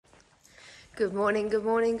Good morning, good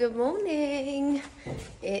morning, good morning.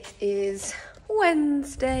 It is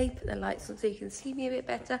Wednesday. Put the lights on so you can see me a bit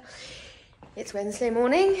better. It's Wednesday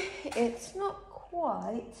morning. It's not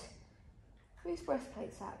quite... Whose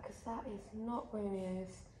breastplate's that? Because that is not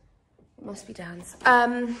Romeo's. It must be Dan's.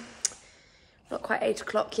 Not quite 8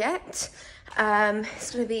 o'clock yet.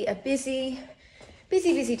 It's going to be a busy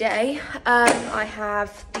day. I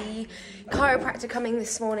have the chiropractor coming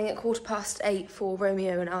this morning at 8:15 for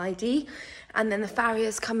Romeo and ID, and then the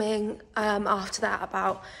farrier's coming after that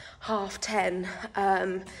about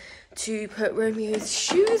 10:30 to put Romeo's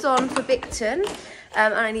shoes on for Bicton,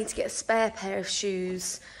 and I need to get a spare pair of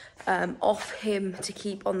shoes off him to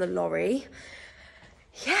keep on the lorry.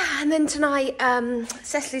 Yeah, and then tonight,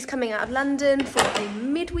 Cecily's coming out of London for a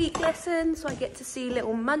midweek lesson, so I get to see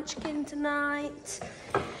little Munchkin tonight.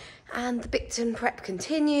 And the Bicton prep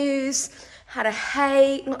continues. Had a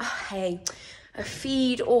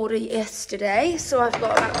feed order yesterday, so I've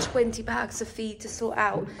got about 20 bags of feed to sort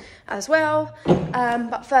out as well.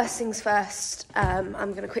 But first things first, I'm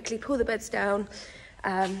going to quickly pull the beds down.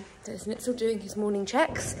 There's Nitzel doing his morning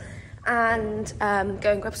checks, and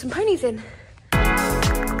go and grab some ponies in.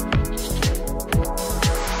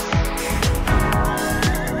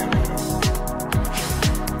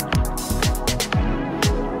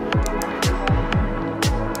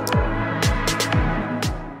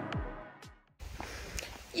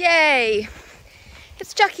 Yay!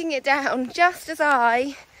 It's chucking it down just as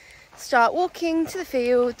I start walking to the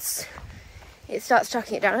fields. It starts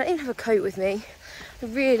chucking it down. I don't even have a coat with me. I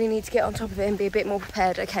really need to get on top of it and be a bit more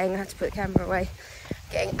prepared. Okay, I'm gonna have to put the camera away.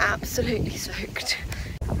 Getting absolutely soaked.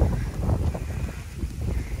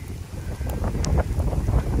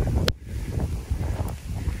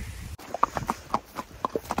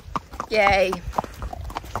 Yay!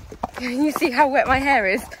 Can you see how wet my hair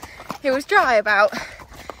is? It was dry about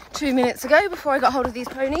 2 minutes ago before I got hold of these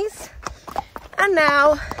ponies, and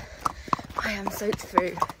now I am soaked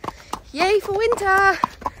through. Yay for winter!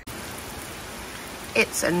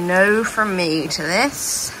 It's a no from me to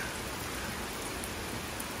this.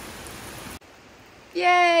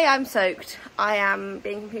 Yay, I'm soaked. I am,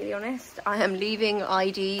 being completely honest, I am leaving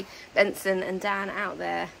ID, Benson and Dan out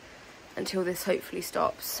there until this hopefully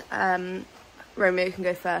stops. Romeo can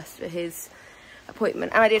go first for his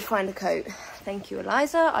appointment, and I did find a coat. Thank you,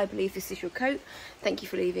 Eliza. I believe this is your coat. Thank you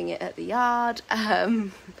for leaving it at the yard.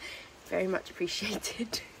 Very much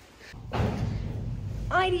appreciated.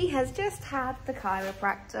 Heidi has just had the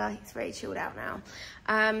chiropractor. He's very chilled out now.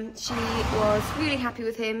 She was really happy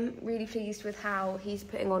with him, really pleased with how he's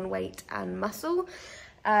putting on weight and muscle,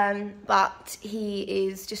 but he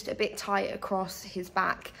is just a bit tight across his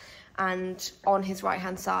back and on his right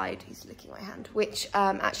hand side. He's licking my hand, which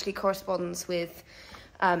actually corresponds with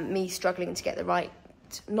me struggling to get the right,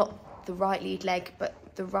 not the right lead leg, but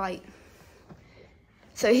the right.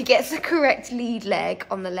 So he gets the correct lead leg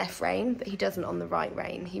on the left rein, but he doesn't on the right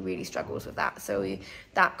rein. He really struggles with that. So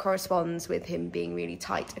that corresponds with him being really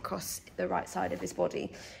tight across the right side of his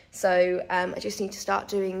body. So I just need to start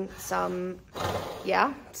doing some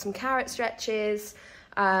carrot stretches.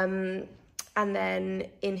 And then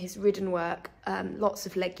in his ridden work, lots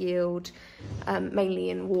of leg yield, mainly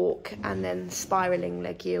in walk, and then spiralling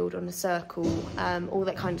leg yield on a circle, all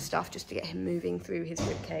that kind of stuff, just to get him moving through his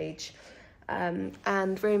rib cage.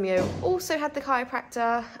 And Romeo also had the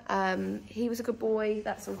chiropractor. He was a good boy.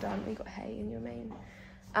 That's all done. We got hay in your mane.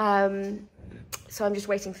 So I'm just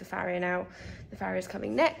waiting for farrier now. The farrier's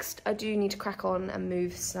coming next. I do need to crack on and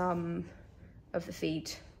move some of the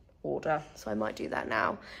feed order, so I might do that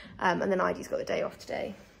now. And then Idy's got the day off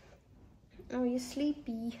today. Oh, you're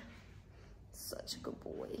sleepy. Such a good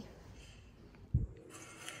boy.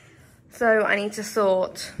 So I need to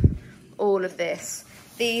sort all of this.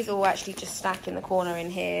 These all actually just stack in the corner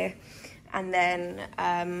in here, and then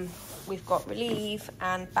we've got relieve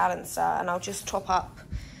and balancer, and I'll just top up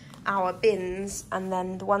our bins, and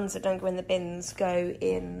then the ones that don't go in the bins go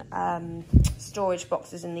in storage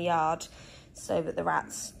boxes in the yard, so that the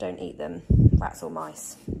rats don't eat them, rats or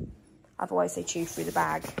mice. Otherwise they chew through the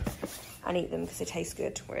bag and eat them because they taste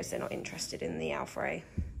good, whereas they're not interested in the alfray.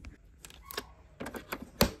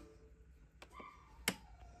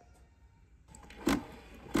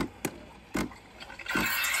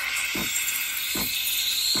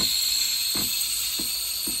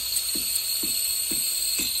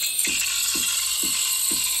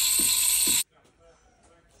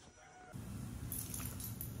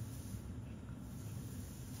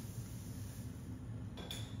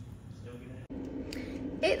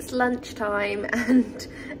 It's lunchtime, and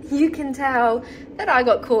You can tell that I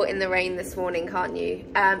got caught in the rain this morning, can't you?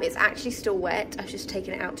 It's actually still wet. I've just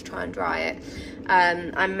taken it out to try and dry it.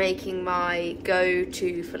 I'm making my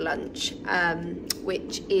go-to for lunch,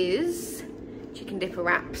 which is chicken dipper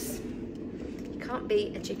wraps. You can't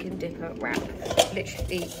beat a chicken dipper wrap.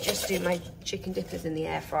 Literally just do my chicken dippers in the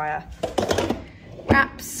air fryer.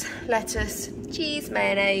 Wraps, lettuce, cheese,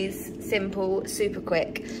 mayonnaise, simple, super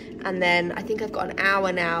quick. And then I think I've got an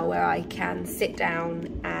hour now where I can sit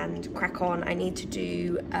down and crack on. I need to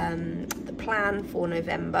do the plan for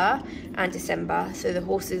November and December, so the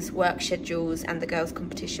horses' work schedules and the girls'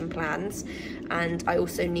 competition plans. And I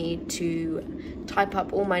also need to type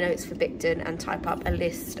up all my notes for Bicton and type up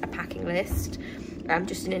a packing list.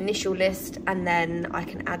 Just an initial list, and then I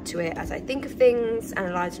can add to it as I think of things, and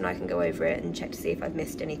Eliza and I can go over it and check to see if I've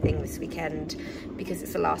missed anything this weekend, because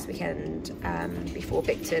it's the last weekend before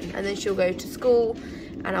Bicton, and then she'll go to school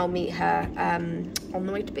and I'll meet her on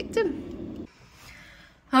the way to Bicton.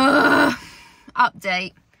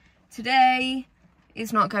 Update. Today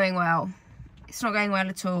is not going well. It's not going well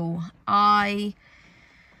at all. I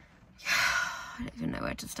don't even know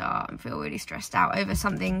where to start. I feel really stressed out over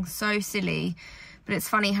something so silly. But it's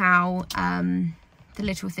funny how the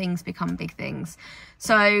little things become big things.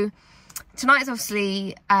 So tonight is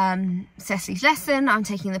obviously Cecily's lesson. I'm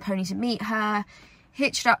taking the pony to meet her,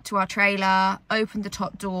 hitched up to our trailer, opened the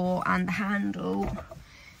top door, and the handle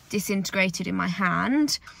disintegrated in my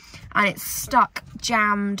hand. And it's stuck,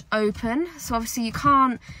 jammed open. So obviously you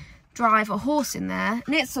can't drive a horse in there.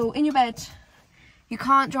 Nitzel, in your bed. You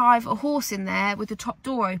can't drive a horse in there with the top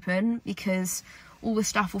door open, because all the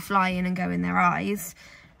stuff will fly in and go in their eyes.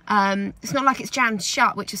 It's not like it's jammed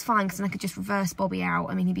shut, which is fine, because then I could just reverse Bobby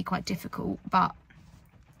out. I mean, he'd be quite difficult, but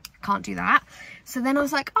can't do that. So then I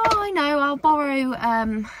was like, oh, I know, I'll borrow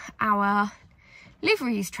our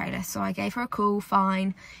liveries trailer. So I gave her a call,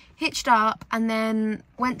 fine, hitched up, and then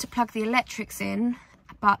went to plug the electrics in,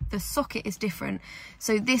 but the socket is different.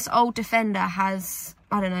 So this old Defender has,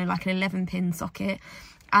 I don't know, like an 11-pin socket,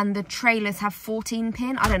 and the trailers have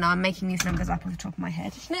 14-pin. I don't know, I'm making these numbers up off the top of my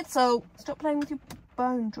head. Schnitzel, stop playing with your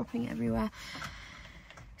bone, dropping it everywhere.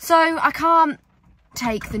 So I can't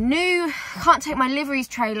take my liveries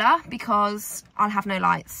trailer because I'll have no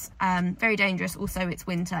lights. Very dangerous. Also, it's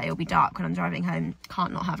winter, it'll be dark when I'm driving home.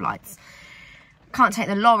 Can't not have lights. Can't take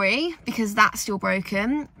the lorry because that's still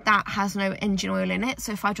broken. That has no engine oil in it.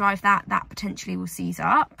 So if I drive that, that potentially will seize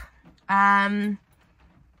up. Yeah.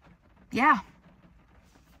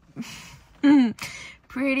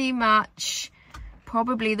 Pretty much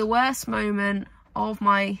probably the worst moment of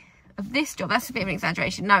this job. That's a bit of an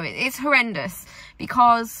exaggeration. No, it's horrendous,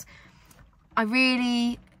 because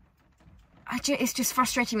it's just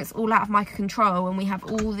frustrating. It's all out of my control, and we have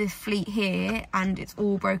all this fleet here and it's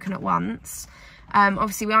all broken at once.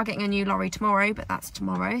 Obviously we are getting a new lorry tomorrow, but that's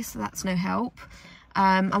tomorrow, so that's no help.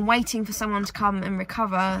 I'm waiting for someone to come and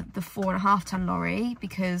recover the 4.5-ton lorry,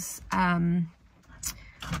 because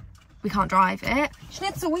we can't drive it.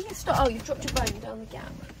 Schnitzel, will you stop? Oh, you've dropped your bone down the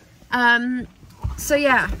gap. So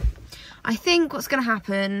yeah, I think what's going to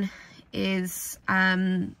happen is,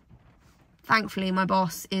 thankfully my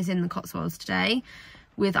boss is in the Cotswolds today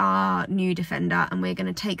with our new Defender, and we're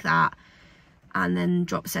going to take that and then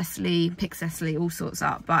drop Cecily, pick Cecily, all sorts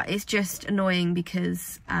up. But it's just annoying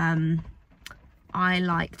because I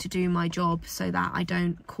like to do my job so that I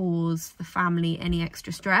don't cause the family any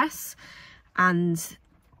extra stress. And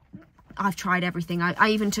I've tried everything.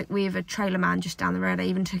 We have a trailer man just down the road. I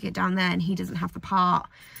even took it down there and he doesn't have the part.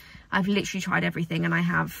 I've literally tried everything, and I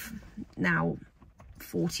have now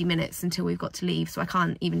 40 minutes until we've got to leave, so I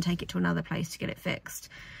can't even take it to another place to get it fixed.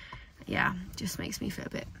 Yeah, just makes me feel a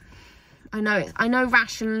bit, I know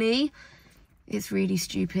rationally it's really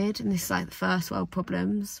stupid and this is like the first world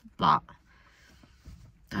problems, but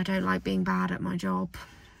I don't like being bad at my job.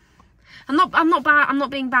 I'm not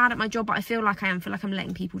being bad at my job, but I feel like I feel like I'm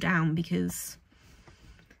letting people down, because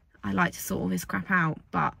I like to sort all this crap out,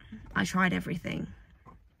 but I tried everything.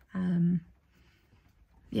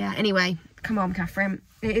 Yeah, anyway, come on, Catherine,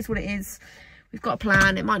 it is what it is. We've got a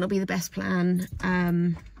plan. It might not be the best plan,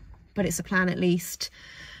 but it's a plan at least.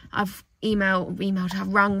 I've I've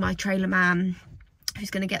rung my trailer man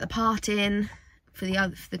who's going to get the part in for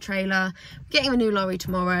the trailer. I'm getting a new lorry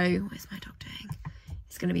tomorrow. Where's my dog doing?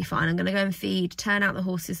 It's going to be fine. I'm going to go and feed, turn out the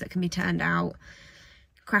horses that can be turned out,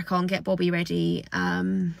 crack on, get Bobby ready,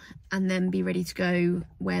 and then be ready to go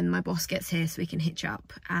when my boss gets here so we can hitch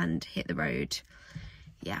up and hit the road.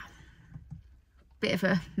 Yeah, bit of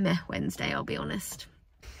a meh Wednesday, I'll be honest.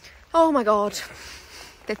 Oh my god,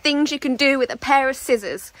 the things you can do with a pair of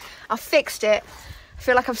scissors. I've fixed it. I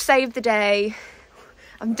feel like I've saved the day.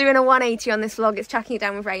 I'm doing a 180 on this vlog. It's chucking it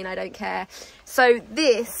down with rain, I don't care. So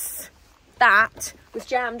that was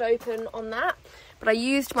jammed open on that, but I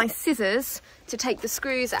used my scissors to take the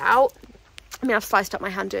screws out. I mean, I've sliced up my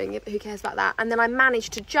hand doing it, but who cares about that? And then I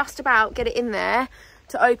managed to just about get it in there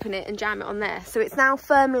to open it and jam it on there. So it's now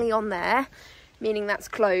firmly on there, meaning that's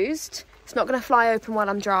closed. It's not going to fly open while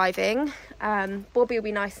I'm driving. Bobby will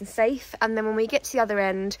be nice and safe. And then when we get to the other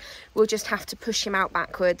end, we'll just have to push him out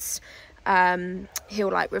backwards.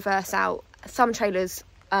 He'll like reverse out. Some trailers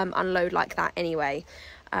unload like that anyway.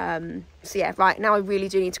 So yeah, right now I really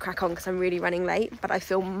do need to crack on because I'm really running late, but I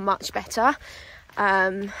feel much better.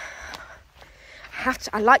 I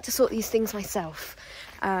like to sort these things myself.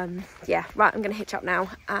 Yeah, right, I'm going to hitch up now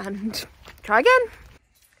and try again.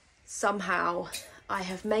 Somehow I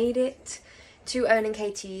have made it to Owen and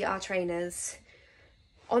Katie, our trainers,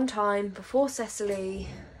 on time, before Cecily.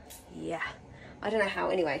 Yeah, I don't know how.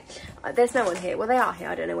 Anyway, there's no one here. Well, they are here.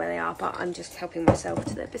 I don't know where they are, but I'm just helping myself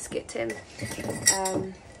to their biscuit tin.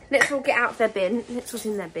 Nitz get out of their bin. Nitz was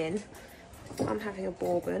in their bin. I'm having a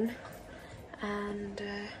bourbon. And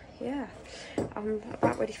yeah, I'm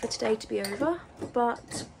about ready for today to be over.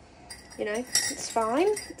 But, you know, it's fine.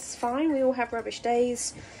 It's fine. We all have rubbish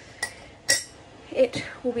days. It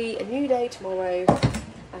will be a new day tomorrow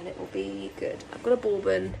and it will be good. I've got a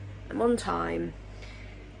bourbon. I'm on time.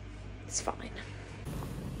 It's fine.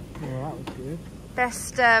 Well, that was good.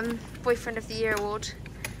 Best Boyfriend of the Year award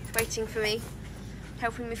waiting for me,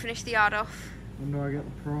 helping me finish the yard off. When do I get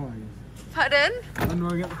the prize? Pardon? When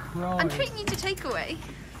do I get the prize? I'm treating you to takeaway.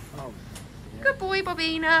 Oh. Yeah. Good boy,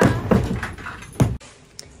 Bobina.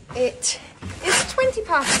 It is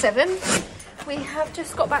 7:20. We have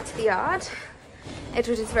just got back to the yard.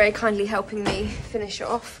 Edward is very kindly helping me finish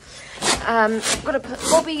off. I've got to put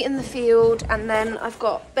Bobby in the field, and then I've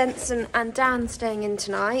got Benson and Dan staying in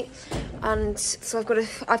tonight. And so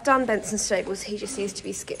I've done Benson's stables, he just needs to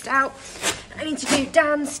be skipped out. I need to do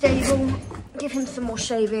Dan's stable, give him some more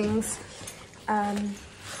shavings. I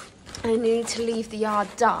need to leave the yard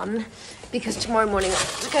done because tomorrow morning I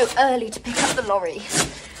have to go early to pick up the lorry.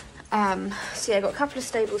 So yeah, I've got a couple of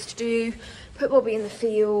stables to do, put Bobby in the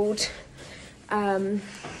field.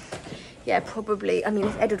 Yeah, probably, I mean,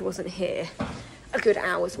 if Edward wasn't here, a good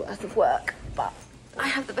hour's worth of work, but I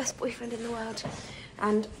have the best boyfriend in the world.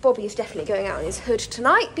 And Bobby is definitely going out in his hood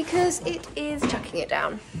tonight because it is chucking it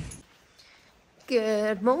down.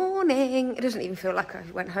 Good morning. It doesn't even feel like I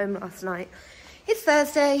went home last night. It's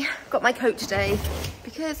Thursday, got my coat today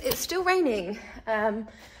because it's still raining. I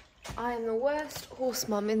am the worst horse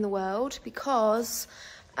mum in the world because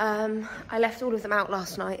I left all of them out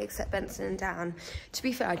last night except Benson and Dan. To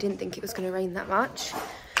be fair, I didn't think it was going to rain that much.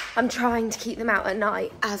 I'm trying to keep them out at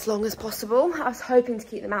night as long as possible. I was hoping to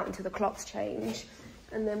keep them out until the clocks change.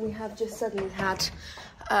 And then we have just suddenly had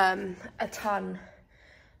a ton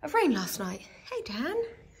of rain last night. Hey, Dan.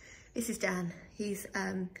 This is Dan. He's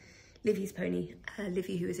Livy's pony.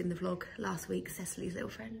 Livy, who was in the vlog last week, Cecily's little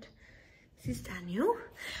friend. This is Daniel.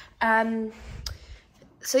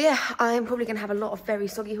 So yeah, I'm probably going to have a lot of very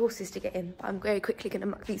soggy horses to get in, but I'm very quickly going to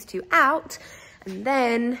muck these two out and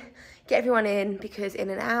then get everyone in because in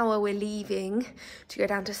an hour we're leaving to go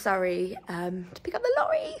down to Surrey to pick up the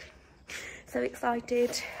lorry. So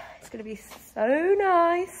excited. It's going to be so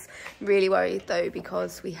nice. I'm really worried though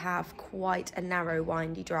because we have quite a narrow,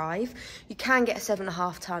 windy drive. You can get a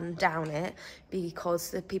 7.5 ton down it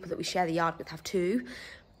because the people that we share the yard with have 2.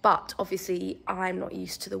 But obviously I'm not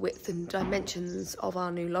used to the width and dimensions of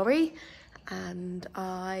our new lorry and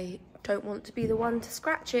I don't want to be the one to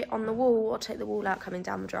scratch it on the wall or take the wall out coming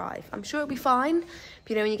down the drive. I'm sure it'll be fine, but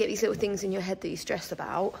you know when you get these little things in your head that you stress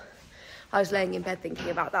about. I was laying in bed thinking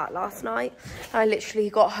about that last night. I literally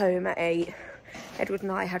got home at 8. Edward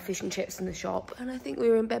and I had fish and chips in the shop and I think we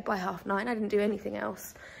were in bed by 9:30. I didn't do anything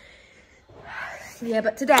else. Yeah,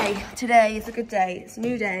 but today is a good day. It's a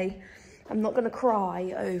new day. I'm not going to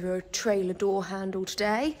cry over a trailer door handle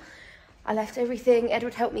today. I left everything.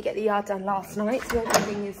 Edward helped me get the yard done last night, so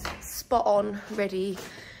everything is spot on, ready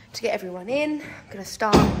to get everyone in. I'm going to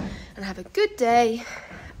start and have a good day,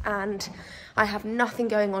 and I have nothing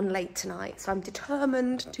going on late tonight, so I'm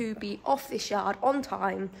determined to be off this yard on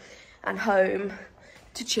time and home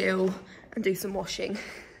to chill and do some washing.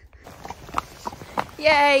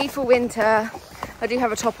 Yay for winter. I do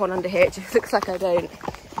have a top on under here, it just looks like I don't.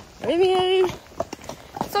 Romeo,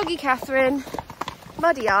 Soggy Catherine,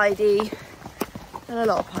 Muddy Heidi, and a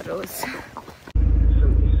lot of puddles.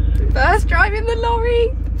 First drive in the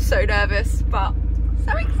lorry. So nervous, but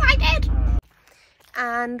so excited.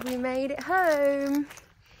 And we made it home.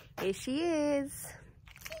 Here she is.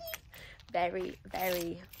 Very,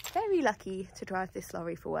 very very lucky to drive this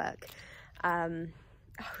lorry for work. I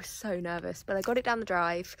was so nervous, but I got it down the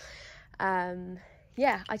drive.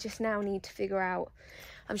 Yeah, I just now need to figure out,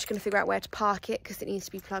 I'm just going to figure out where to park it because it needs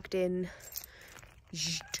to be plugged in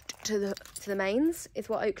to the mains, is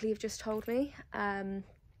what Oakley have just told me. So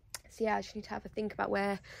yeah, I just need to have a think about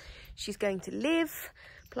where she's going to live,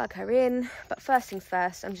 plug her in. But first things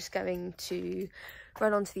first, I'm just going to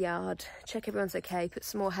run onto the yard, check everyone's okay, put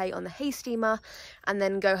some more hay on the hay steamer, and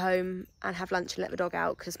then go home and have lunch and let the dog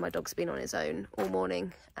out because my dog's been on his own all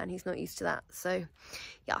morning and he's not used to that. So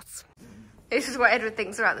yes, this is what Edward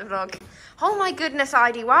thinks about the vlog. Oh my goodness,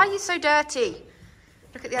 Heidi, why are you so dirty?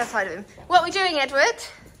 Look at the other side of him. What are we doing, Edward?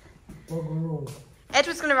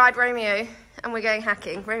 Edward's going to ride Romeo and we're going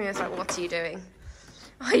hacking. Romeo's like, what are you doing?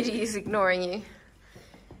 Heidi is ignoring you.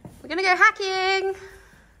 We're going to go hacking.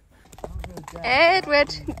 Edward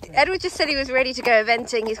just said he was ready to go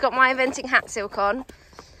eventing. He's got my eventing hat silk on.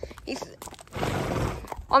 He's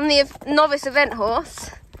on the novice event horse.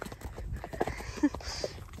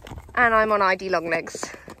 And I'm on ID long legs.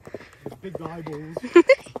 Big eyeballs.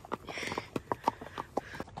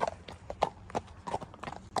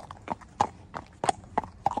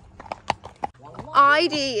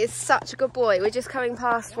 ID is such a good boy. We're just coming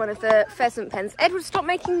past one of the pheasant pens. Edward, stop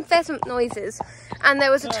making pheasant noises. And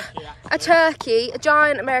there was a turkey, a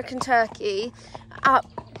giant American turkey,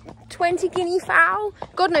 20 guinea fowl,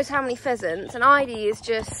 God knows how many pheasants, and ID is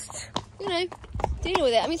just, you know, dealing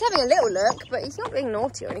with it. I mean, he's having a little look, but he's not being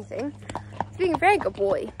naughty or anything. He's being a very good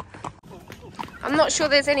boy. I'm not sure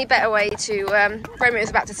there's any better way to,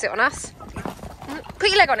 Romeo's about to sit on us. Put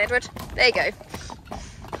your leg on, Edward. There you go.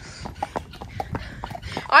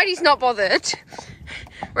 ID's not bothered.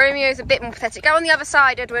 Romeo's a bit more pathetic. Go on the other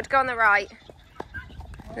side, Edward. Go on the right.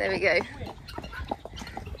 There we go.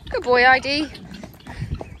 Good boy, ID.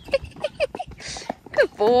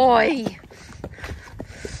 Good boy.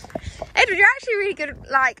 Edward, you're actually really good,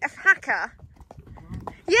 like, a hacker.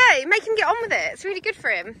 Yeah, make him get on with it. It's really good for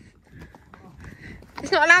him.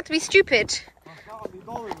 He's not allowed to be stupid. I can't be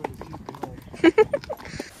bothered with a stupid dog.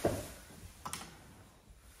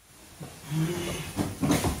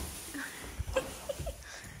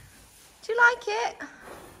 Do you like it?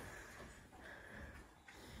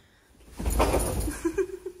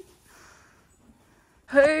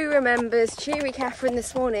 Who remembers cheery Catherine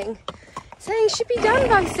this morning saying she'd be done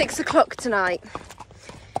by 6 o'clock tonight?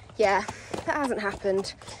 Yeah, that hasn't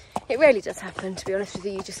happened. It rarely does happen, to be honest with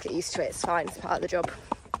you. You just get used to it. It's fine. It's part of the job.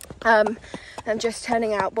 I'm just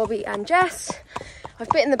turning out Bobby and Jess. I've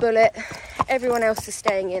bitten the bullet. Everyone else is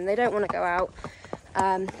staying in. They don't want to go out.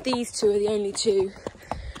 These two are the only two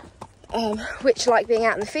which like being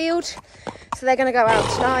out in the field. So they're going to go out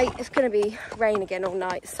tonight. It's going to be rain again all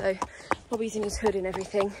night. So Bobby's in his hood and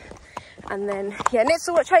everything. And then, yeah,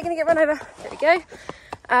 Nitzel, watch how you're going to get run over. There we go.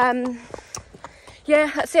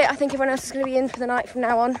 Yeah, that's it. I think everyone else is going to be in for the night from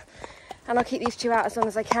now on. And I'll keep these two out as long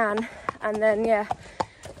as I can. And then, yeah,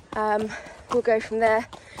 we'll go from there.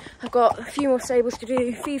 I've got a few more stables to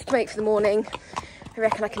do, feeds to make for the morning. I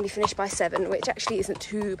reckon I can be finished by 7, which actually isn't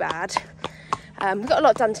too bad. We've got a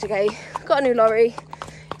lot done today. We've got a new lorry.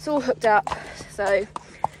 It's all hooked up. So,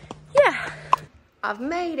 yeah. I've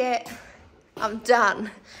made it. I'm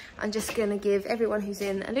done. I'm just going to give everyone who's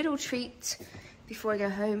in a little treat before I go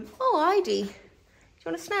home. Oh, Heidi. Do you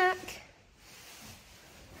want a snack?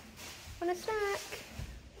 Want a snack?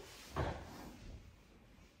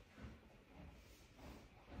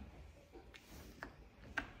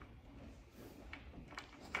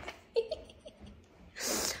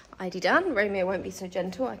 Heidi done. Romeo won't be so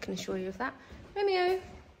gentle, I can assure you of that. Romeo.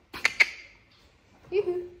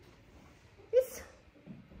 Yoo-hoo. Yes.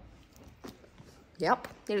 Yep,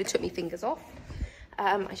 nearly took me fingers off.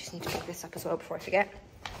 I just need to pick this up as well before I forget.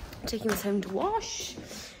 I'm taking this home to wash.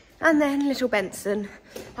 And then little Benson.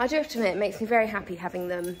 I do have to admit, it makes me very happy having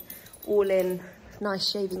them all in nice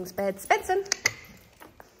shavings beds. Benson.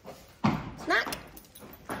 Snack.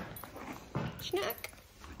 Snack.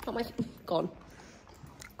 Not my... Gone.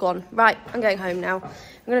 Right, I'm going home now.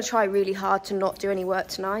 I'm going to try really hard to not do any work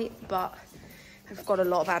tonight, but I've got a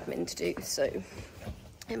lot of admin to do, so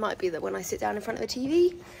it might be that when I sit down in front of the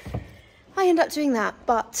TV, I end up doing that.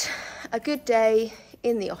 But a good day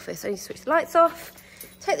in the office. I need to switch the lights off,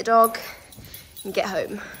 take the dog, and get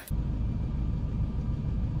home.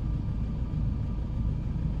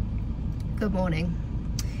 Good morning.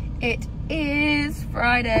 It is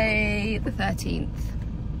Friday the 13th.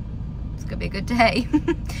 Gonna be a good day.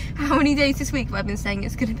 How many days this week have I been saying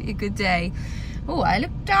it's gonna be a good day? Oh, I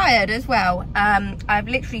look tired as well. I've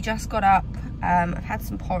literally just got up. I've had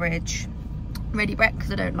some porridge, ready bread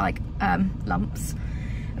because I don't like lumps.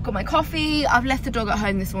 I've got my coffee. I've left the dog at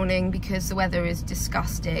home this morning because the weather is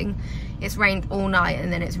disgusting. It's rained all night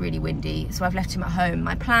and then it's really windy, so I've left him at home.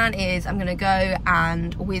 My plan is I'm gonna go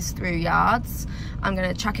and whiz through yards. I'm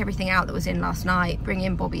gonna chuck everything out that was in last night, bring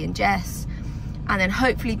in Bobby and Jess, and then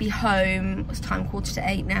hopefully be home. It's time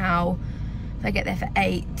 7:45 now. If I get there for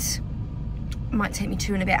 8, it might take me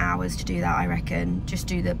 2 and a bit hours to do that, I reckon. Just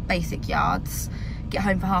do the basic yards, get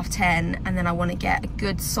home for 10:30, and then I want to get a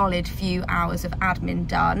good solid few hours of admin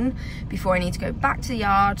done before I need to go back to the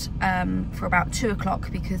yard for about 2 o'clock,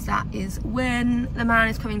 because that is when the man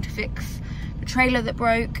is coming to fix the trailer that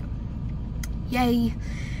broke. Yay.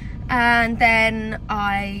 And then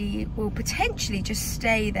I will potentially just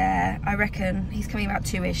stay there. I reckon he's coming about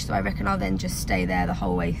 2ish, so I reckon I'll then just stay there the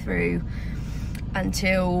whole way through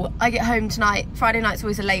until I get home tonight. Friday night's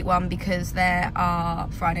always a late one because there are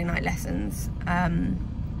Friday night lessons.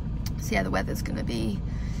 So yeah, the weather's gonna be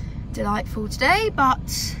delightful today,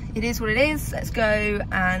 but it is what it is. Let's go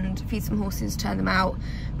and feed some horses, turn them out,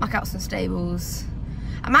 muck out some stables.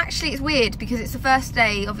 It's weird because it's the first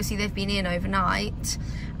day, obviously they've been in overnight,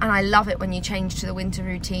 and I love it when you change to the winter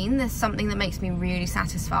routine. There's something that makes me really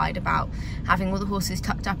satisfied about having all the horses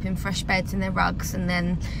tucked up in fresh beds in their rugs and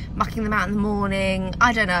then mucking them out in the morning.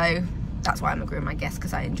 I don't know, that's why I'm a groom, I guess,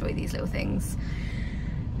 because I enjoy these little things.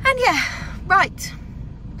 And yeah, right,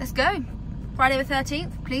 let's go. Friday the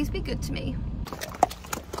 13th, please be good to me.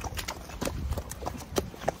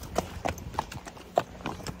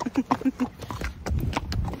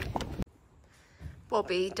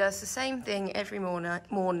 Bobby does the same thing every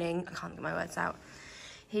morning. I can't get my words out.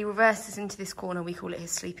 He reverses into this corner, we call it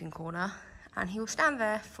his sleeping corner, and he will stand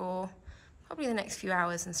there for probably the next few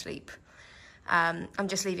hours and sleep. I'm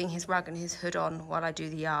just leaving his rug and his hood on while I do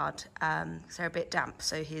the yard, because they're a bit damp,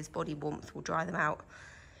 so his body warmth will dry them out,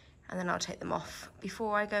 and then I'll take them off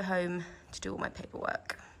before I go home to do all my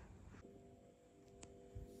paperwork.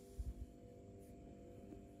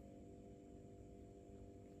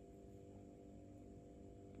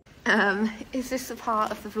 Is this the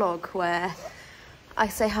part of the vlog where I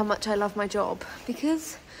say how much I love my job?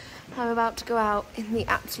 Because I'm about to go out in the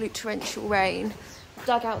absolute torrential rain,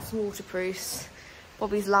 dug out some waterproofs.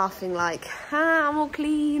 Bobby's laughing like, I'm all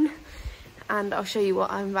clean. And I'll show you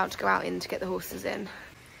what I'm about to go out in to get the horses in.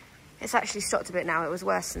 It's actually stopped a bit now, it was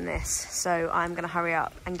worse than this. So I'm gonna hurry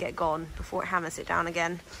up and get gone before it hammers it down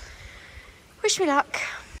again. Wish me luck.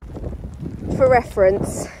 For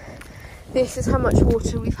reference, this is how much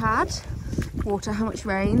water we've had. How much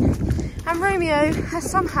rain. And Romeo has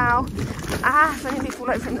somehow, let me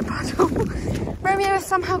fall over in the puddle. Romeo has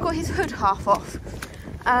somehow got his hood half off,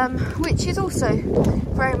 which is also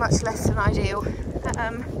very much less than ideal.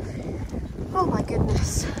 Oh my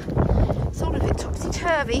goodness. It's all a bit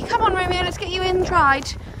topsy-turvy. Come on, Romeo, let's get you in dried.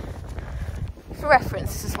 For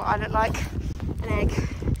reference, this is what I look like. An egg.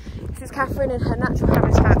 This is Catherine in her natural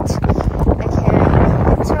habitat,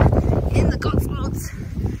 aka winter in the Cotswolds,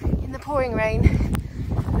 in the pouring rain,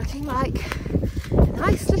 looking like a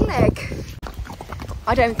nice little egg.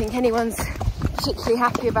 I don't think anyone's particularly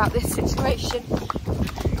happy about this situation.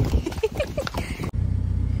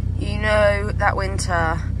 You know that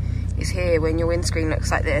winter is here when your windscreen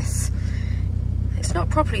looks like this. It's not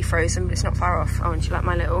properly frozen, but it's not far off. Oh, and you like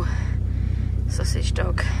my little sausage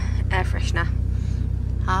dog air freshener.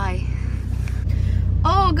 Hi.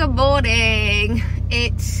 Oh, good morning.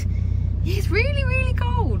 It's really, really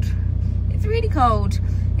cold. It's really cold.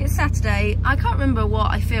 It's Saturday. I can't remember what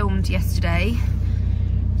I filmed yesterday.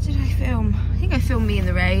 What did I film? I think I filmed me in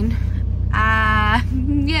the rain.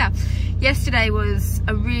 Yeah. Yesterday was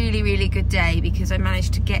a really, really good day because I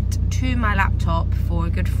managed to get to my laptop for a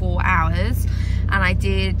good 4 hours, and I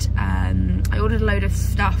did, I ordered a load of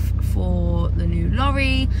stuff for the new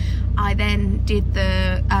lorry. I then did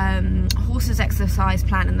the horses exercise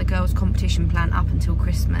plan and the girls competition plan up until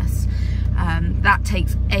Christmas. That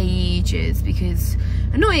takes ages because,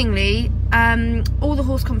 annoyingly, all the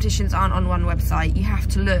horse competitions aren't on one website. You have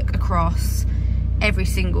to look across every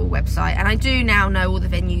single website, and I do now know all the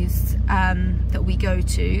venues that we go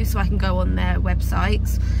to, so I can go on their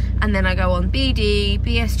websites, and then I go on BD,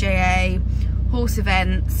 BSJA, horse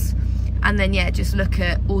events, and then yeah, just look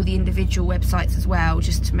at all the individual websites as well,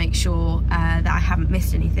 just to make sure that I haven't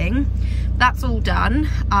missed anything. That's all done.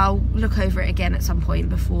 I'll look over it again at some point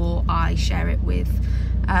before I share it with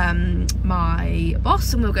my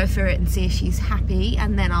boss, and we'll go through it and see if she's happy,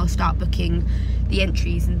 and then I'll start booking the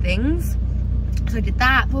entries and things. So I did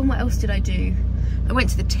that. Well, what else did I do? I went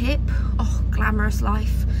to the tip. Oh, glamorous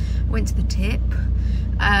life. I went to the tip.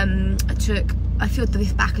 I filled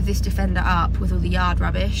the back of this Defender up with all the yard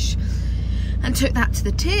rubbish, and took that to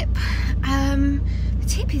the tip. The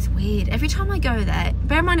tip is weird. Every time I go there,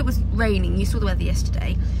 bear in mind it was raining, you saw the weather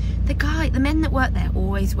yesterday, the men that work there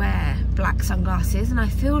always wear black sunglasses, and I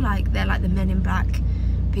feel like they're like the Men in Black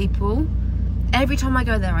people. Every time I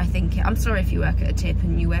go there I think it. I'm sorry if you work at a tip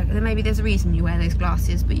and you wear, maybe there's a reason you wear those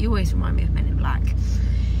glasses, but you always remind me of Men in Black.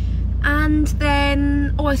 And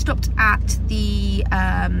then, I stopped at the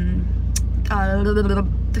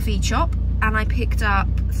feed shop, and I picked up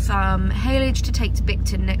some haylage to take to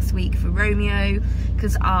Bicton next week for Romeo,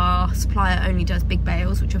 because our supplier only does big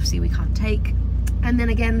bales, which obviously we can't take. And then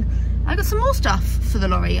again, I got some more stuff for the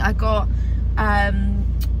lorry. I got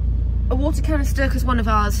a water canister because one of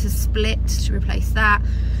ours has split, to replace that,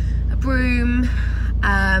 a broom,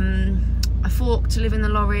 a fork to live in the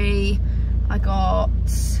lorry. I got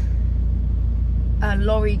a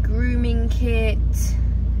lorry grooming kit.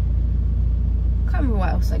 Can't remember what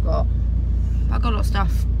else I got. I got a lot of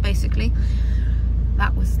stuff basically.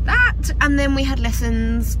 That was that. And then we had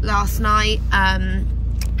lessons last night.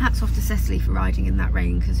 Hats off to Cecily for riding in that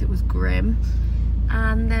rain because it was grim.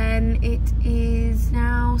 And then it is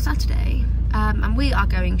now Saturday, and we are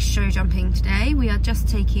going show jumping today. We are just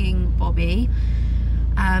taking Bobby.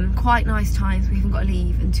 Quite nice times. We haven't got to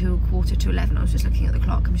leave until 11:15. I was just looking at the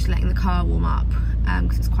clock. I'm just letting the car warm up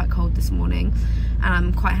because it's quite cold this morning, and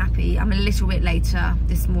I'm quite happy. I'm a little bit later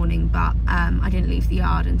this morning, but I didn't leave the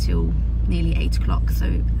yard until nearly 8 o'clock,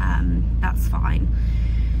 so that's fine.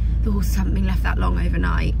 The horses haven't been left that long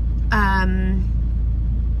overnight.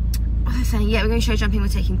 What was I saying? Yeah, we're going show jumping. We're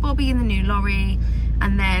taking Bobby in the new lorry,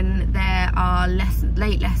 and then there are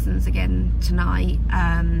late lessons again tonight,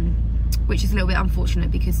 which is a little bit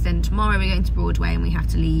unfortunate because then tomorrow we're going to Broadway and we have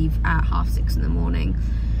to leave at 6:30 in the morning.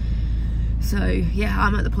 So yeah,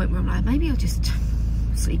 I'm at the point where I'm like, maybe I'll just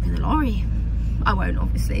sleep in the lorry. I won't,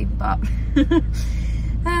 obviously, but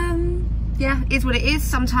yeah, it's what it is.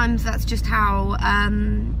 Sometimes that's just how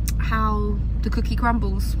the cookie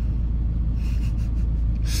crumbles.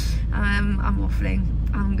 I'm waffling.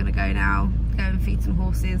 I'm gonna go now, go and feed some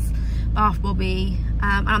horses, bath Bobby.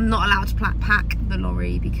 I'm not allowed to pack the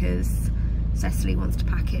lorry because Cecily wants to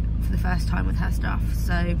pack it for the first time with her stuff,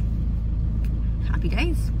 so happy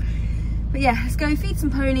days. But yeah, let's go feed some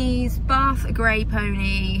ponies, bath a grey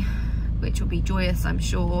pony, which will be joyous I'm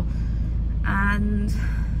sure, and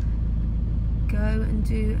go and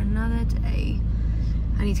do another day.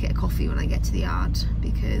 I need to get a coffee when I get to the yard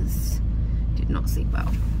because I did not sleep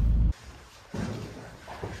well.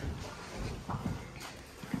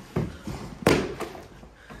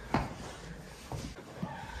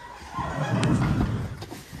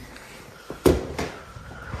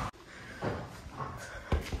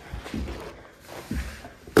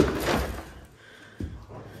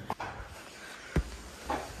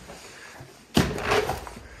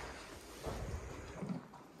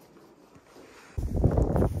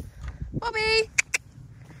 Bobby!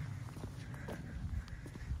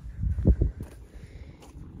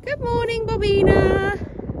 Good morning, Bobina!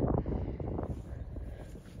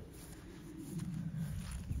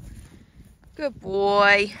 Good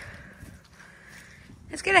boy.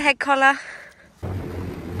 Let's get a head collar.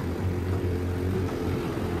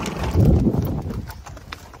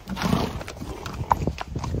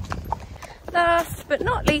 Last but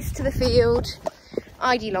not least to the field,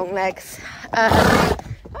 ID Longlegs.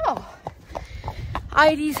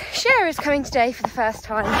 ID's share is coming today for the first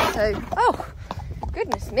time, so oh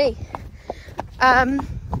goodness me.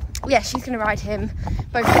 Yeah, she's gonna ride him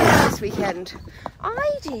both days this weekend.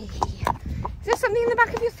 ID, is there something in the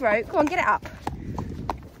back of your throat? Go on, get it up.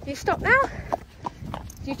 Do you stop now?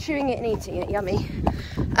 You're chewing it and eating it, yummy.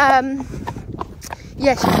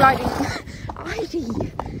 Yeah, she's riding ID.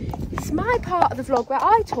 It's my part of the vlog where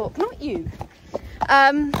I talk, not you.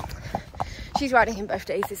 She's riding him both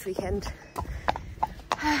days this weekend.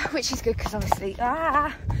 Which is good because obviously,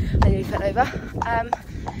 I nearly fell over.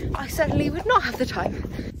 I certainly would not have the time.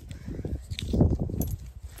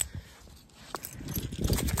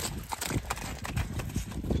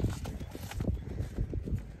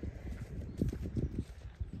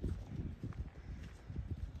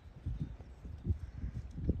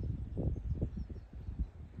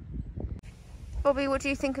 Bobby, what do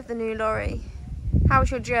you think of the new lorry? How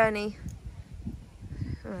was your journey?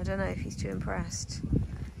 Oh, I don't know if he's too impressed.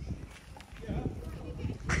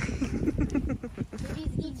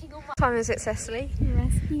 What time is it, Cecily?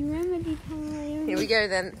 Rescue remedy time. Here we go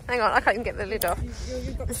then. Hang on, I can't even get the lid off.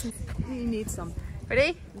 You need some.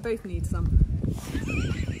 Ready? You both need some.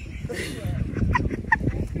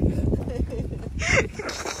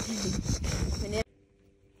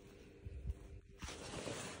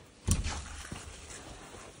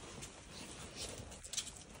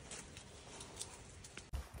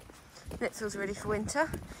 Schnitzel's ready for winter.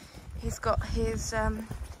 He's got his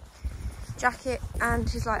jacket and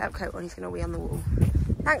his light up coat on. He's going to wee on the wall.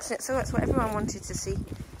 Thanks, Schnitzel, that's what everyone wanted to see.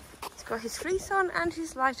 He's got his fleece on and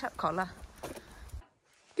his light up collar.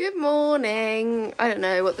 Good morning. I don't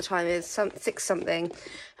know what the time is, 6 something.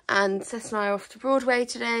 And Seth and I are off to Broadway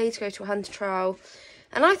today to go to a hunter trial.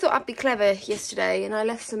 And I thought I'd be clever yesterday and I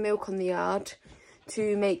left some milk on the yard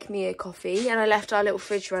to make me a coffee. And I left our little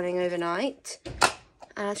fridge running overnight.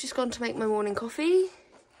 And I've just gone to make my morning coffee.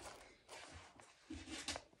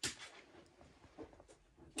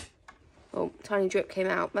 Oh, tiny drip came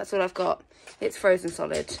out. That's all I've got. It's frozen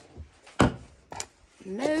solid.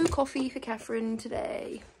 No coffee for Catherine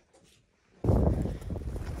today.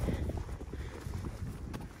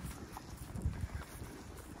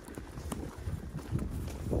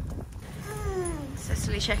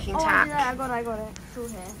 Cecily checking tack. I got it. It's all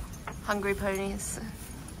here. Hungry ponies.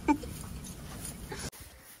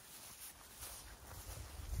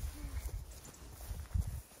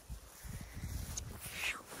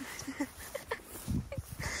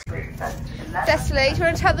 Cecily, do you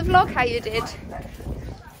want to tell the vlog how you did?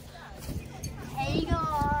 Hey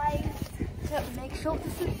guys, make sure to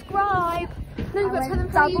subscribe. No, you've got to tell them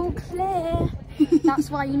double clear. That's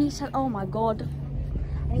why you need to. Oh my god.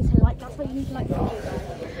 I need to like. That's why you need to like.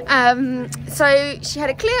 So she had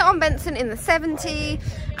a clear on Benson in the 70,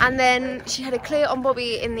 and then she had a clear on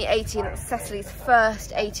Bobby in the 80, and it was Cecily's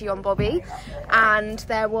first 80 on Bobby. And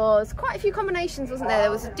there was quite a few combinations, wasn't there?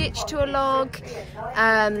 There was a ditch to a log,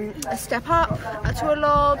 a step up to a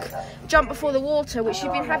log, jump before the water, which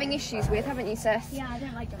you've been having issues with, haven't you, Seth? Yeah, I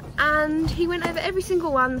don't like them. And he went over every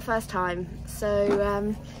single one the first time.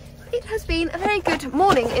 So it has been a very good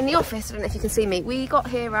morning in the office. I don't know if you can see me. We got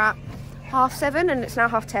here at 7:30 and it's now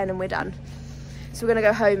 10:30 and we're done. So we're going to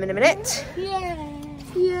go home in a minute.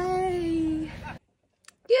 Yay!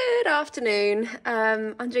 Good afternoon.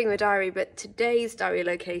 I'm doing my diary, but today's diary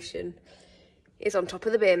location is on top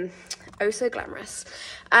of the bin. Oh, so glamorous.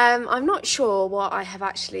 I'm not sure what I have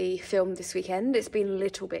actually filmed this weekend. It's been a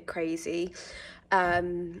little bit crazy.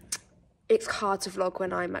 It's hard to vlog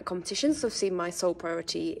when I'm at competitions. So obviously my sole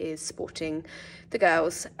priority is supporting the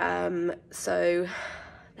girls. So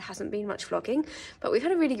there hasn't been much vlogging, but we've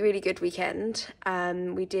had a really good weekend.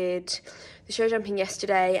 We did the show jumping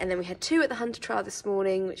yesterday, and then we had 2 at the hunter trial this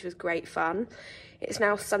morning, which was great fun. It's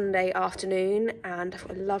now Sunday afternoon and I've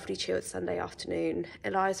got a lovely chilled Sunday afternoon.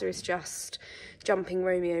 Eliza is just jumping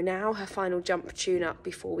Romeo now, her final jump tune up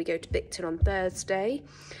before we go to Bicton on Thursday.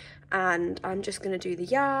 And I'm just going to do the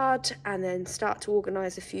yard and then start to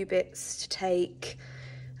organise a few bits to take.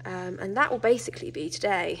 And that will basically be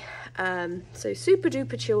today. So super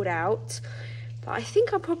duper chilled out. But I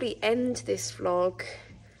think I'll probably end this vlog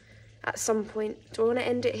at some point. Do I want to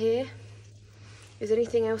end it here? Is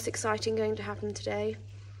anything else exciting going to happen today?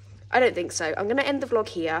 I don't think so. I'm going to end the vlog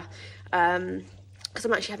here. Because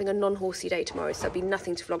I'm actually having a non-horsey day tomorrow. So there'll be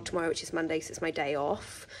nothing to vlog tomorrow, which is Monday, so it's my day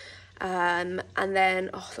off. And then,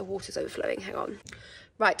 oh, the water's overflowing, hang on.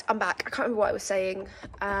 Right, I'm back. I can't remember what I was saying.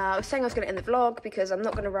 I was saying I was going to end the vlog because I'm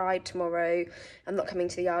not going to ride tomorrow. I'm not coming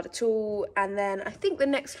to the yard at all. And then I think the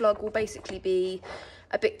next vlog will basically be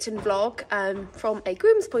a Bicton vlog from a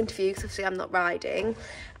groom's point of view, because obviously I'm not riding.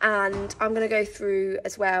 And I'm going to go through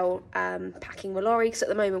as well packing my lorry, because at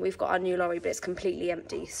the moment we've got our new lorry, but it's completely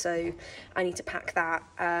empty. So I need to pack that.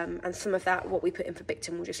 And some of that, what we put in for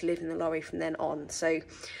Bicton, will just live in the lorry from then on. So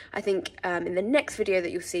I think in the next video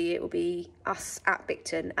that you'll see, it will be us at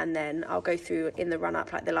Bicton, and then I'll go through in the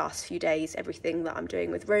run-up, like the last few days, everything that I'm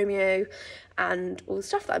doing with Romeo and all the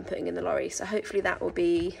stuff that I'm putting in the lorry. So hopefully that will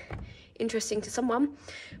be interesting to someone.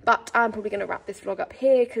 But I'm probably going to wrap this vlog up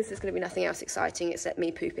here, because there's going to be nothing else exciting except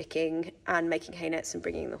me poo picking and making hay nets and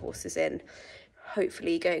bringing the horses in.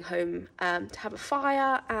 Hopefully going home to have a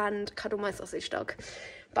fire and cuddle my sausage dog.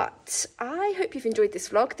 But I hope you've enjoyed this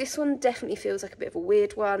vlog. This one definitely feels like a bit of a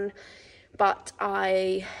weird one, but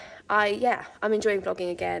yeah, I'm enjoying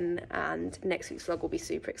vlogging again, and next week's vlog will be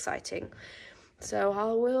super exciting. So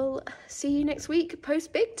I will see you next week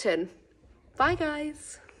post Bicton. Bye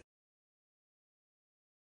guys.